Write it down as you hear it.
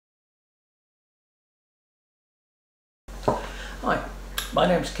Hi, my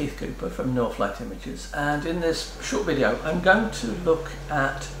name is Keith Cooper from Northlight Images, and in this short video I'm going to look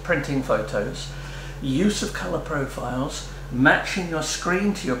at printing photos, use of colour profiles, matching your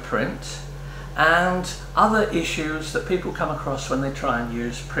screen to your print, and other issues that people come across when they try and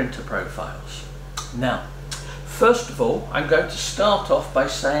use printer profiles. Now, first of all, I'm going to start off by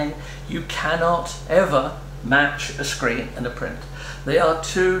saying you cannot ever match a screen and a print. They are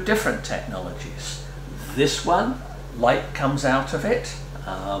two different technologies. This one, light comes out of it.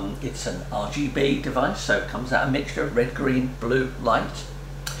 It's an RGB device, so it comes out a mixture of red, green, blue light.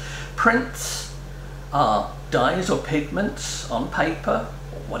 Prints are dyes or pigments on paper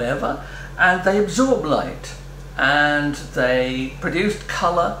or whatever, and they absorb light and they produce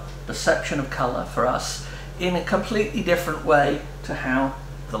colour, perception of colour for us, in a completely different way to how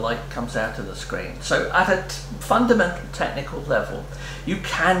the light comes out of the screen. So at a fundamental technical level, you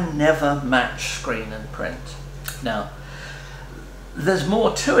can never match screen and print. Now, there's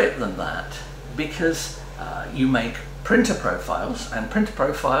more to it than that, because you make printer profiles, and printer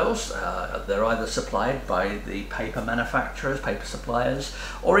profiles, they're either supplied by the paper manufacturers, paper suppliers,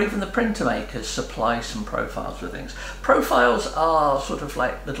 or even the printer makers supply some profiles for things. Profiles are sort of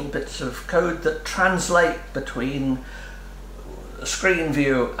like little bits of code that translate between a screen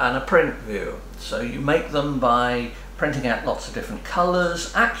view and a print view. So you make them by printing out lots of different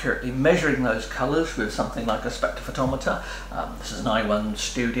colours, accurately measuring those colours with something like a spectrophotometer. This is an i1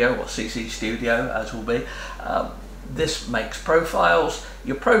 Studio, or CC Studio as will be. This makes profiles.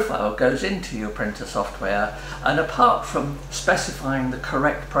 Your profile goes into your printer software, and apart from specifying the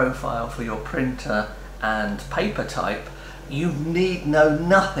correct profile for your printer and paper type, you need know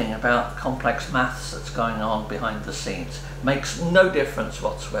nothing about complex maths that's going on behind the scenes. Makes no difference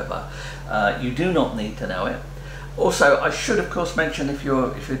whatsoever. You do not need to know it. Also, I should of course mention, if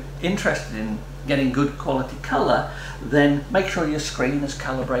you're interested in getting good quality colour, then make sure your screen is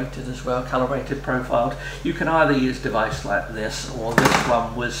calibrated as well, calibrated, profiled. You can either use a device like this, or this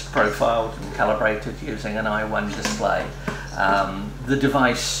one was profiled and calibrated using an i1 display. The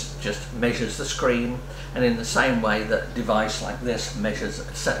device just measures the screen, and in the same way that a device like this measures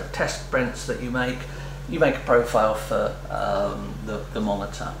a set of test prints that you make a profile for the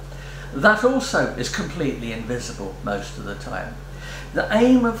monitor. That also is completely invisible most of the time. The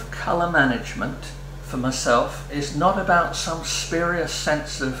aim of colour management for myself is not about some spurious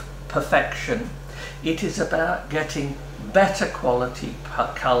sense of perfection. It is about getting better quality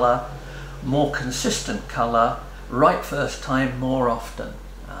colour, more consistent colour, right first time more often.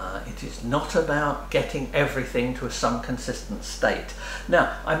 It is not about getting everything to some consistent state.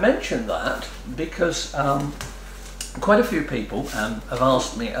 Now, I mention that because quite a few people have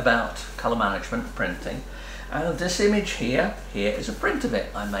asked me about colour management printing, and this image here is a print of it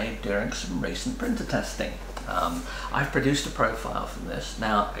I made during some recent printer testing. I've produced a profile from this.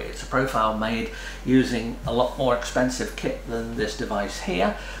 Now, it's a profile made using a lot more expensive kit than this device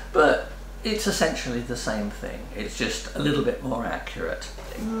here, but it's essentially the same thing. It's just a little bit more accurate.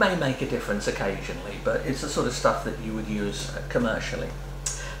 It may make a difference occasionally, but it's the sort of stuff that you would use commercially.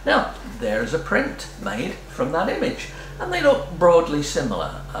 Now, there's a print made from that image, and they look broadly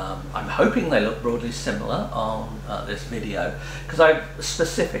similar. I'm hoping they look broadly similar on this video, because I've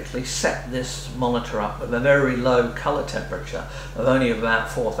specifically set this monitor up with a very low colour temperature of only about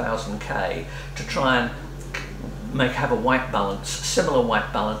 4000K to try and have a white balance, similar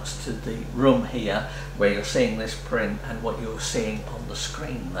white balance to the room here where you're seeing this print and what you're seeing on the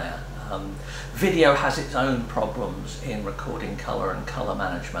screen there. Video has its own problems in recording colour and colour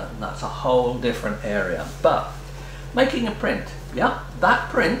management, and that's a whole different area. But making a print, yeah, that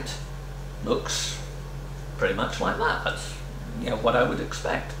print looks pretty much like that. That's what I would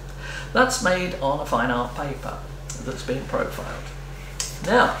expect. That's made on a fine art paper that's been profiled.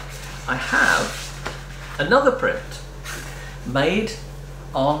 Now, I have another print made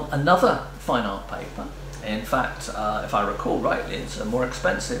on another fine art paper. In fact, if I recall rightly, it's a more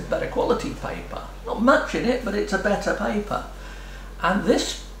expensive, better quality paper. Not much in it, but it's a better paper. And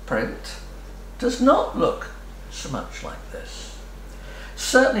this print does not look so much like this.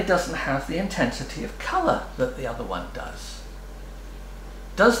 Certainly doesn't have the intensity of colour that the other one does.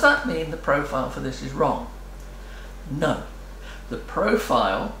 Does that mean the profile for this is wrong? No. The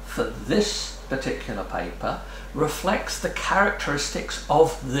profile for this particular paper reflects the characteristics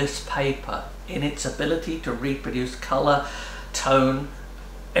of this paper in its ability to reproduce colour, tone,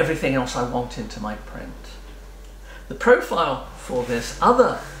 everything else I want into my print. The profile for this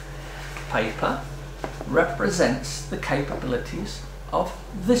other paper represents the capabilities of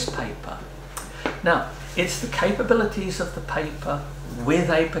this paper. Now, it's the capabilities of the paper with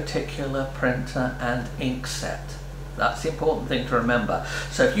a particular printer and ink set. That's the important thing to remember.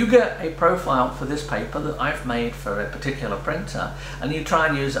 So if you get a profile for this paper that I've made for a particular printer and you try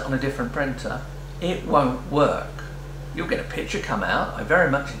and use it on a different printer, it won't work. You'll get a picture come out. I very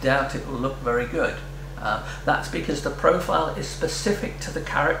much doubt it will look very good. That's because the profile is specific to the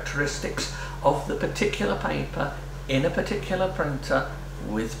characteristics of the particular paper in a particular printer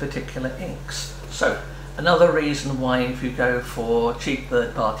with particular inks. So another reason why if you go for cheap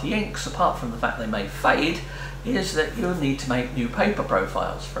third-party inks, apart from the fact they may fade, is that you'll need to make new paper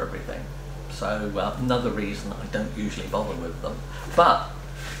profiles for everything. So another reason I don't usually bother with them. But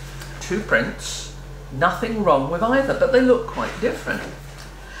two prints, nothing wrong with either, but they look quite different.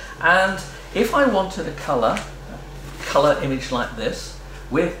 And if I wanted a colour image like this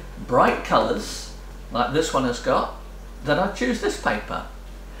with bright colours like this one has got, then I'd choose this paper.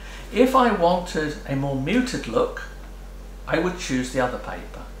 If I wanted a more muted look, I would choose the other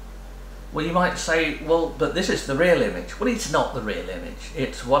paper. Well, you might say, well, but this is the real image. Well, it's not the real image.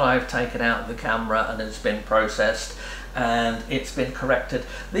 It's what I've taken out of the camera and it's been processed and it's been corrected.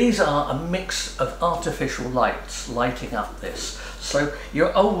 These are a mix of artificial lights lighting up this. So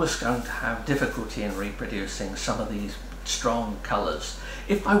you're always going to have difficulty in reproducing some of these strong colours.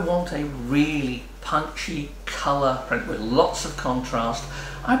 If I want a really punchy colour print with lots of contrast,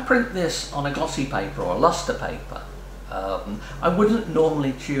 I print this on a glossy paper or a luster paper. I wouldn't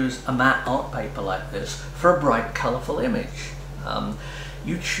normally choose a matte art paper like this for a bright, colourful image.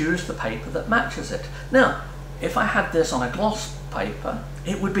 You choose the paper that matches it. Now, if I had this on a gloss paper,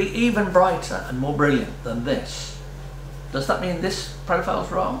 it would be even brighter and more brilliant than this. Does that mean this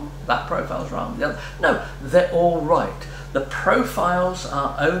profile's wrong? That profile's wrong? The other? No, they're all right. The profiles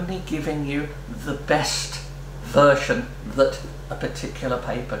are only giving you the best version that a particular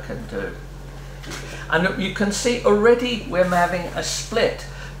paper can do. And you can see already we're having a split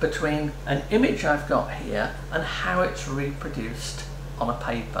between an image I've got here and how it's reproduced on a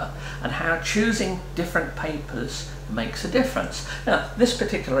paper, and how choosing different papers makes a difference. Now, this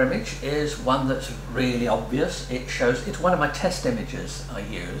particular image is one that's really obvious. It's one of my test images I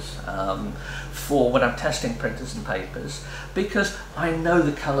use for when I'm testing printers and papers, because I know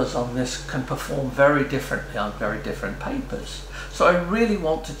the colours on this can perform very differently on very different papers. So I really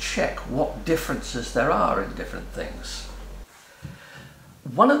want to check what differences there are in different things.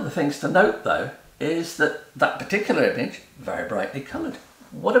 One of the things to note though is that that particular image, very brightly coloured.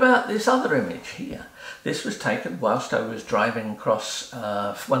 What about this other image here? This was taken whilst I was driving across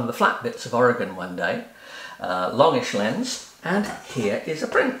one of the flat bits of Oregon one day, longish lens, and here is a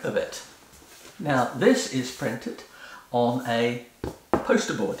print of it. Now this is printed on a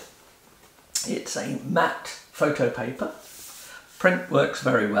poster board. It's a matte photo paper. Print works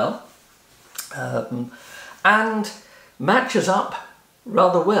very well and matches up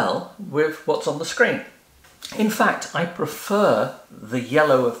rather well with what's on the screen. In fact, I prefer the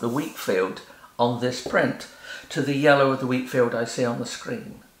yellow of the wheat field on this print to the yellow of the wheat field I see on the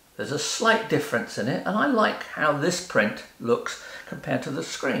screen. There's a slight difference in it, and I like how this print looks compared to the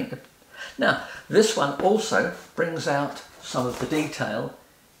screen. Now, this one also brings out some of the detail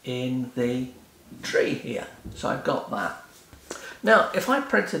in the tree here, so I've got that. Now, if I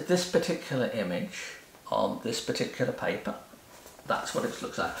printed this particular image on this particular paper, that's what it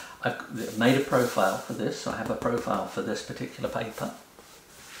looks like. I've made a profile for this, so I have a profile for this particular paper.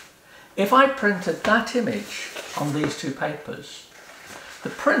 If I printed that image on these two papers, the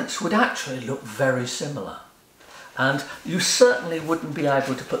prints would actually look very similar. And you certainly wouldn't be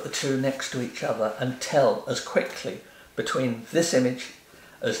able to put the two next to each other and tell as quickly between this image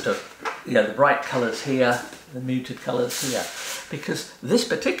as to, you know, the bright colours here, the muted colours here, because this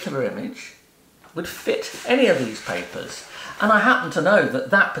particular image would fit any of these papers. And I happen to know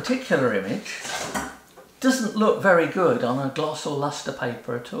that that particular image doesn't look very good on a gloss or luster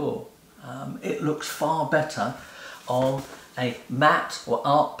paper at all. It looks far better on a matte or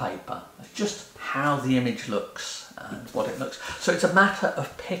art paper. It's just how the image looks and what it looks. So it's a matter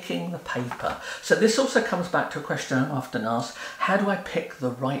of picking the paper. So this also comes back to a question I'm often asked: how do I pick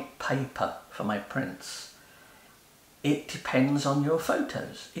the right paper for my prints? It depends on your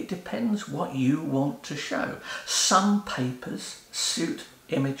photos. It depends what you want to show. Some papers suit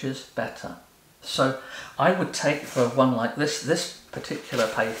images better. So I would take, for one like this particular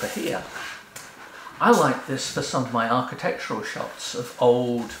paper here, I like this for some of my architectural shots of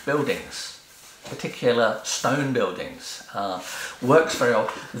old buildings, particular stone buildings. Works very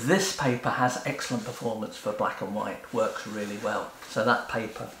well. This paper has excellent performance for black and white, works really well. So that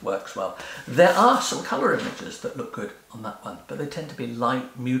paper works well. There are some colour images that look good on that one, but they tend to be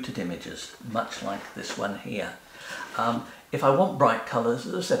light muted images, much like this one here. if I want bright colours,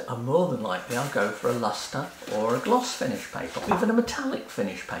 as I said, I'm more than likely I'll go for a luster or a gloss finish paper, or even a metallic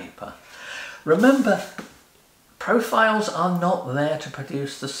finish paper. Remember, profiles are not there to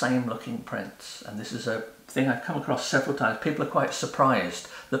produce the same looking prints, and this is a thing I've come across several times. People are quite surprised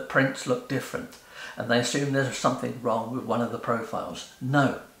that prints look different and they assume there's something wrong with one of the profiles.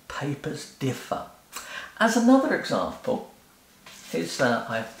 No, papers differ. As another example, here's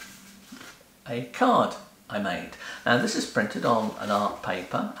a card I made. Now this is printed on an art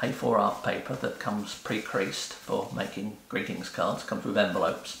paper, A4 art paper that comes pre-creased for making greetings cards, comes with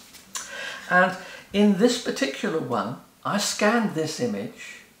envelopes. And in this particular one, I scanned this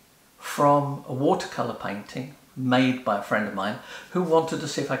image from a watercolour painting made by a friend of mine who wanted to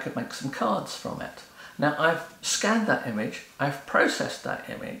see if I could make some cards from it. Now I've scanned that image, I've processed that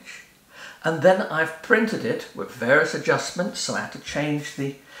image, and then I've printed it with various adjustments. So I had to change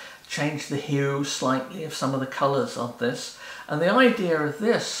the hue slightly of some of the colours of this. And the idea of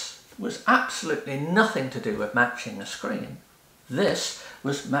this was absolutely nothing to do with matching the screen. This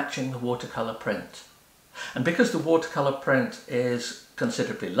was matching the watercolour print. And because the watercolour print is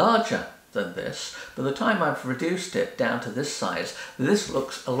considerably larger than this, by the time I've reduced it down to this size, this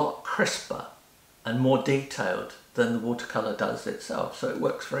looks a lot crisper and more detailed than the watercolour does itself, so it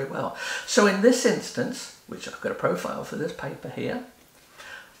works very well. So in this instance, which I've got a profile for this paper here,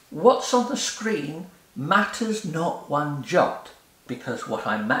 what's on the screen matters not one jot, because what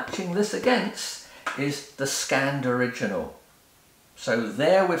I'm matching this against is the scanned original. So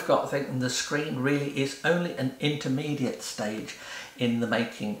there we've got, I think, the screen really is only an intermediate stage in the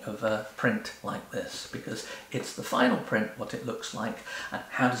making of a print like this, because it's the final print, what it looks like, and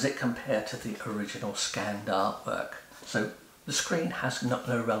how does it compare to the original scanned artwork. So the screen has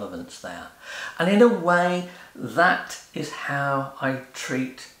no relevance there. And in a way, that is how I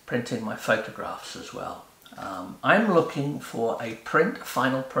treat printing my photographs as well. I'm looking for a print, a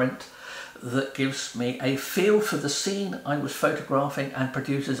final print, that gives me a feel for the scene I was photographing and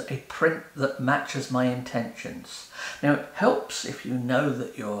produces a print that matches my intentions. Now it helps if you know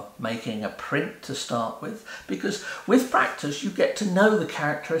that you're making a print to start with, because with practice you get to know the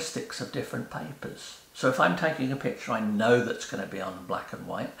characteristics of different papers. So if I'm taking a picture I know that's going to be on black and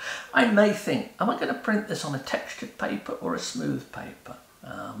white, I may think, am I going to print this on a textured paper or a smooth paper?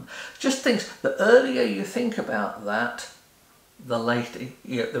 Just things, the earlier you think about that, the later,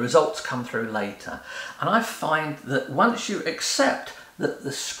 the results come through later. And I find that once you accept that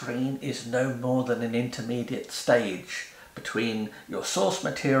the screen is no more than an intermediate stage between your source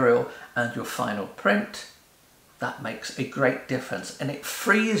material and your final print, that makes a great difference, and it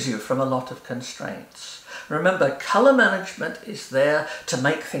frees you from a lot of constraints. Remember, colour management is there to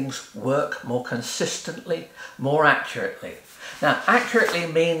make things work more consistently, more accurately. Now, accurately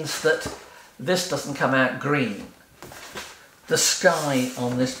means that this doesn't come out green. The sky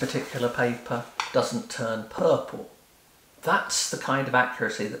on this particular paper doesn't turn purple. That's the kind of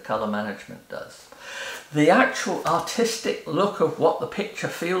accuracy that colour management does. The actual artistic look of what the picture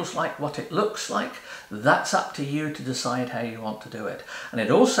feels like, what it looks like, that's up to you to decide how you want to do it. And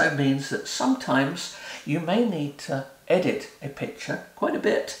it also means that sometimes you may need to edit a picture quite a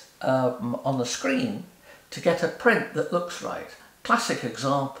bit on the screen to get a print that looks right. Classic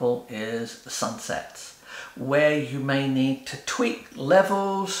example is the sunsets, where you may need to tweak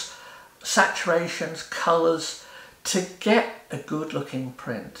levels, saturations, colours to get a good looking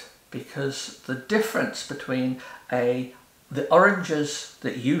print, because the difference between the oranges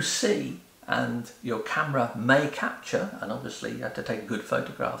that you see and your camera may capture, and obviously you have to take a good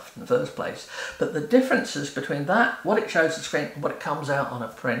photograph in the first place, but the differences between that, what it shows on the screen and what it comes out on a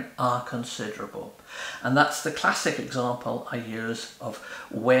print, are considerable. And that's the classic example I use of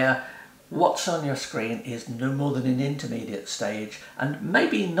where what's on your screen is no more than an intermediate stage, and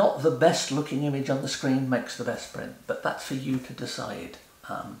maybe not the best looking image on the screen makes the best print, but that's for you to decide.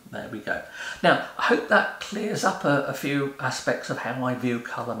 There we go. Now, I hope that clears up a few aspects of how I view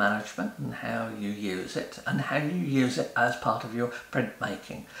colour management and how you use it, and how you use it as part of your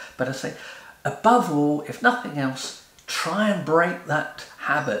printmaking. But I say, above all, if nothing else, try and break that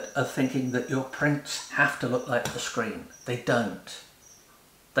habit of thinking that your prints have to look like the screen. They don't.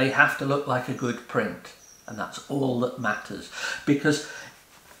 They have to look like a good print, and that's all that matters. Because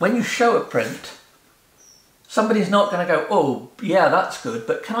when you show a print, somebody's not going to go, oh, yeah, that's good,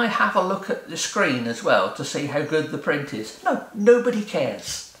 but can I have a look at the screen as well to see how good the print is? No, nobody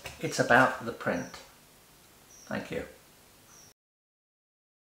cares. It's about the print. Thank you.